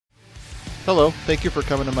Hello, thank you for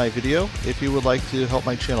coming to my video. If you would like to help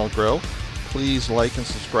my channel grow, please like and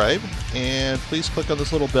subscribe, and please click on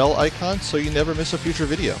this little bell icon so you never miss a future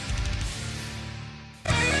video.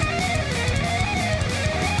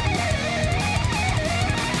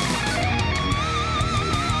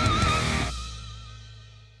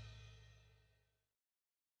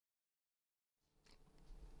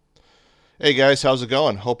 Hey guys, how's it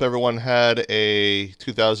going? Hope everyone had a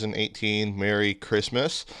 2018 Merry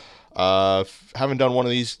Christmas. Haven't done one of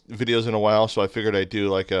these videos in a while, so I figured I'd do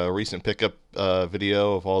like a recent pickup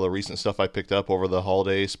video of all the recent stuff I picked up over the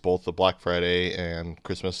holidays, both the Black Friday and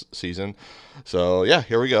Christmas season. So yeah,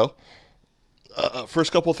 here we go.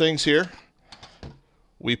 First couple things here.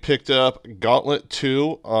 We picked up Gauntlet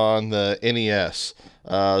 2 on the NES.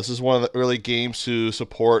 This is one of the early games to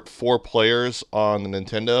support 4 players on the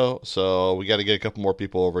Nintendo, so we got to get a couple more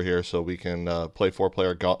people over here so we can play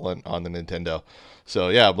 4-player Gauntlet on the Nintendo. So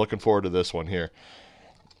yeah, I'm looking forward to this one here.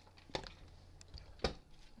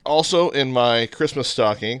 Also in my Christmas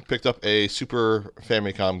stocking, picked up a Super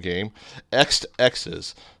Famicom game,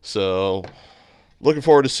 DEgITx. So looking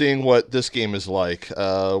forward to seeing what this game is like.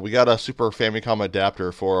 We got a Super Famicom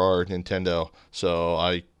adapter for our Nintendo, so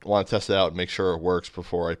I want to test it out and make sure it works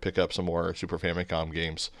before I pick up some more Super Famicom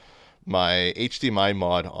games. My HDMI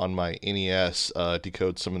mod on my NES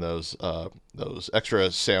decodes some of those extra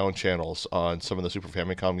sound channels on some of the Super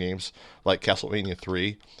Famicom games, like Castlevania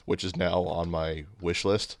 3, which is now on my wish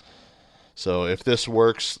list. So if this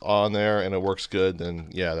works on there and it works good, then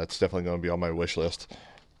yeah, that's definitely going to be on my wish list.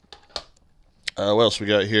 What else we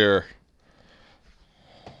got here?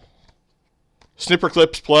 Snipper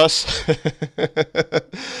Clips Plus.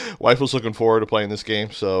 Wife was looking forward to playing this game,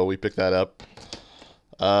 so we picked that up.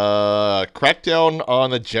 Crackdown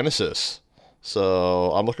on the Genesis.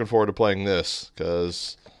 So I'm looking forward to playing this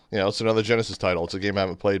because, you know, it's another Genesis title. It's a game I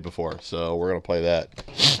haven't played before, so we're going to play that.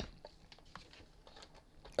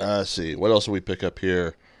 Let's see. What else do we pick up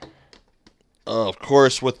here? Of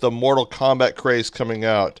course, with the Mortal Kombat craze coming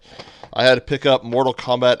out, I had to pick up Mortal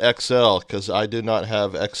Kombat XL because I did not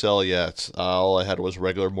have XL yet. All I had was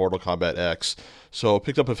regular Mortal Kombat X. So I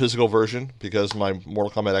picked up a physical version because my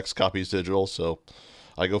Mortal Kombat X copy is digital, so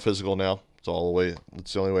I go physical now. It's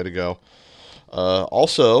the only way to go.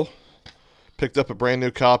 Also, picked up a brand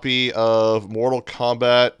new copy of Mortal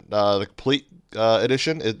Kombat, the complete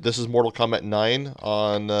edition. This is Mortal Kombat 9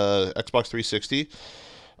 on Xbox 360.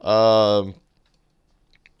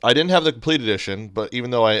 I didn't have the complete edition, but even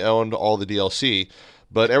though I owned all the DLC,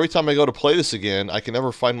 but every time I go to play this again, I can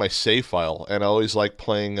never find my save file, and I always like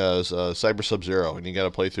playing as Cyber Sub-Zero, and you got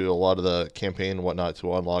to play through a lot of the campaign and whatnot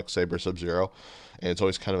to unlock Cyber Sub-Zero, and it's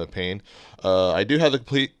always kind of a pain. I do have the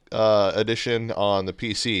complete edition on the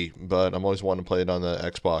PC, but I'm always wanting to play it on the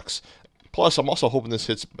Xbox. Plus, I'm also hoping this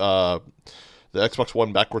hits the Xbox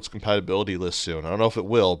One backwards compatibility list soon. I don't know if it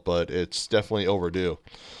will, but it's definitely overdue.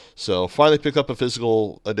 So finally picked up a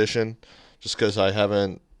physical edition just because I've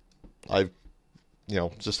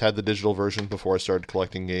just had the digital version before I started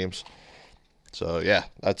collecting games. So yeah,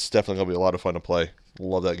 that's definitely going to be a lot of fun to play.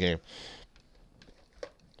 Love that game.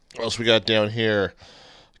 What else we got down here?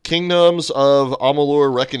 Kingdoms of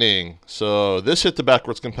Amalur Reckoning. So this hit the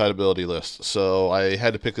backwards compatibility list, so I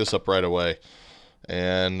had to pick this up right away.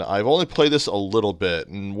 And I've only played this a little bit,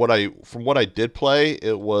 and from what I did play,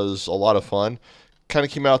 it was a lot of fun. Kind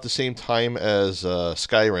of came out at the same time as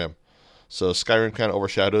Skyrim. So Skyrim kind of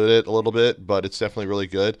overshadowed it a little bit, but it's definitely really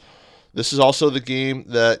good. This is also the game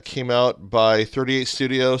that came out by 38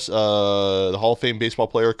 Studios, the Hall of Fame baseball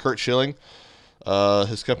player Curt Schilling.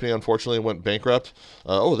 His company unfortunately went bankrupt.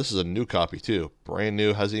 Oh, this is a new copy too. Brand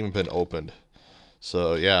new, hasn't even been opened.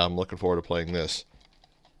 So yeah, I'm looking forward to playing this.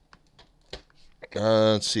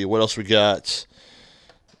 Let's see, what else we got?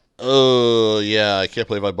 Oh yeah, I can't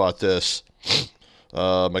believe I bought this.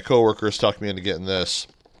 My coworkers talked me into getting this.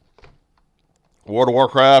 World of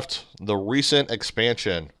Warcraft, the recent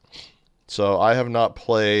expansion. So I have not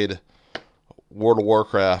played World of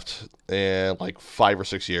Warcraft in like 5 or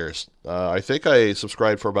 6 years. I think I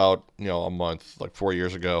subscribed for about a month, like 4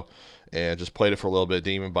 years ago, and just played it for a little bit.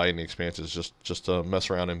 Didn't even buy any expansions, just to mess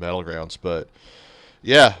around in Battlegrounds. But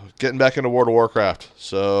yeah, getting back into World of Warcraft.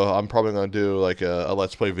 So I'm probably going to do like a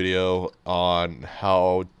Let's Play video on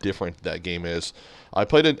how different that game is. I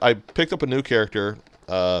picked up a new character,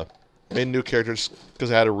 made a new character just because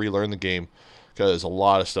I had to relearn the game because a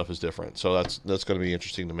lot of stuff is different. So that's going to be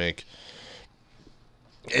interesting to make.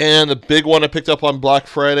 And the big one I picked up on Black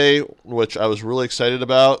Friday, which I was really excited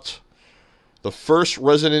about, the first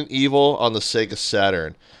Resident Evil on the Sega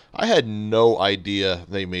Saturn. I had no idea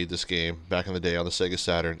they made this game back in the day on the Sega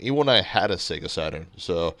Saturn, even when I had a Sega Saturn.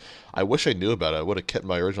 So I wish I knew about it. I would have kept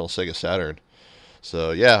my original Sega Saturn.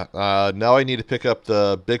 So yeah, now I need to pick up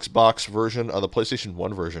the big box version of the PlayStation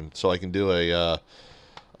 1 version so I can do a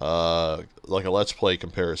like a Let's Play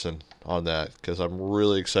comparison on that, because I'm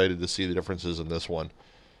really excited to see the differences in this one.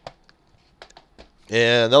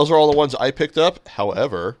 And those are all the ones I picked up.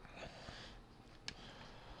 However,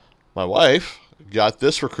 my wife got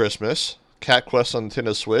this for Christmas. Cat Quest on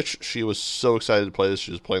Nintendo Switch. She was so excited to play this.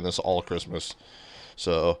 She was playing this all Christmas.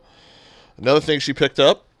 So, another thing she picked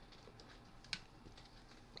up,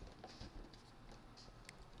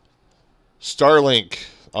 Starlink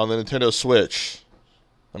on the Nintendo Switch.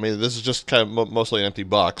 I mean, this is just kind of mostly an empty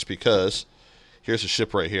box because here's a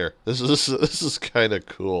ship right here. This is kind of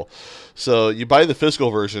cool. So you buy the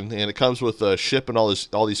physical version, and it comes with a ship and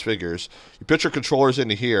all these figures. You put your controllers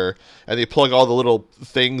into here, and you plug all the little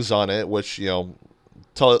things on it, which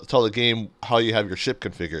tell the game how you have your ship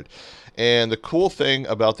configured. And the cool thing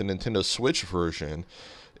about the Nintendo Switch version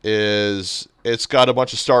is it's got a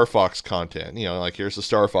bunch of Star Fox content. Like here's the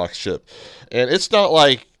Star Fox ship, and it's not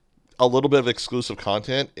like a little bit of exclusive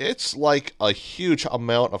content. It's like a huge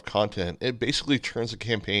amount of content. It basically turns a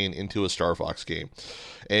campaign into a Star Fox game.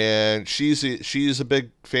 And she's a big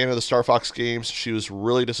fan of the Star Fox games. She was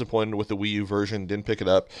really disappointed with the Wii U version, didn't pick it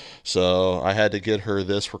up. So I had to get her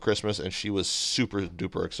this for Christmas, and she was super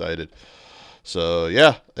duper excited. So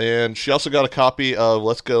yeah, and she also got a copy of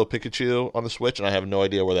Let's Go Pikachu on the Switch, and I have no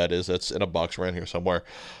idea where that is. That's in a box around here somewhere.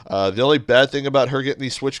 The only bad thing about her getting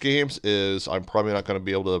these Switch games is I'm probably not going to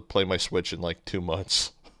be able to play my Switch in like 2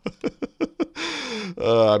 months.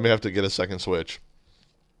 I may have to get a second Switch.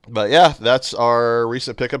 But yeah, that's our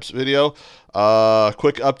recent pickups video.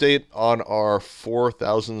 Quick update on our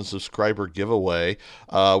 4,000 subscriber giveaway.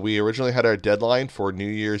 We originally had our deadline for New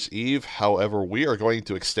Year's Eve. However, we are going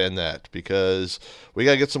to extend that because we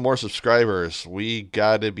got to get some more subscribers. We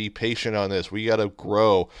got to be patient on this. We got to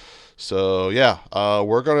grow. So yeah,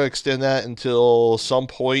 we're going to extend that until some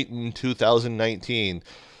point in 2019.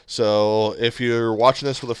 So if you're watching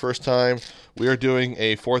this for the first time, we are doing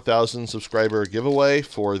a 4,000 subscriber giveaway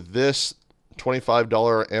for this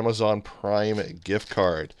 $25 Amazon Prime gift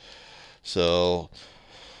card. So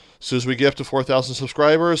as soon as we get up to 4,000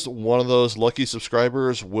 subscribers, one of those lucky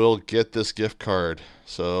subscribers will get this gift card.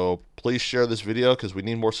 So please share this video because we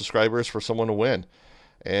need more subscribers for someone to win.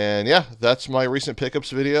 And yeah, that's my recent pickups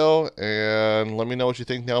video. And let me know what you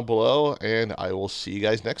think down below, and I will see you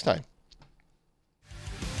guys next time.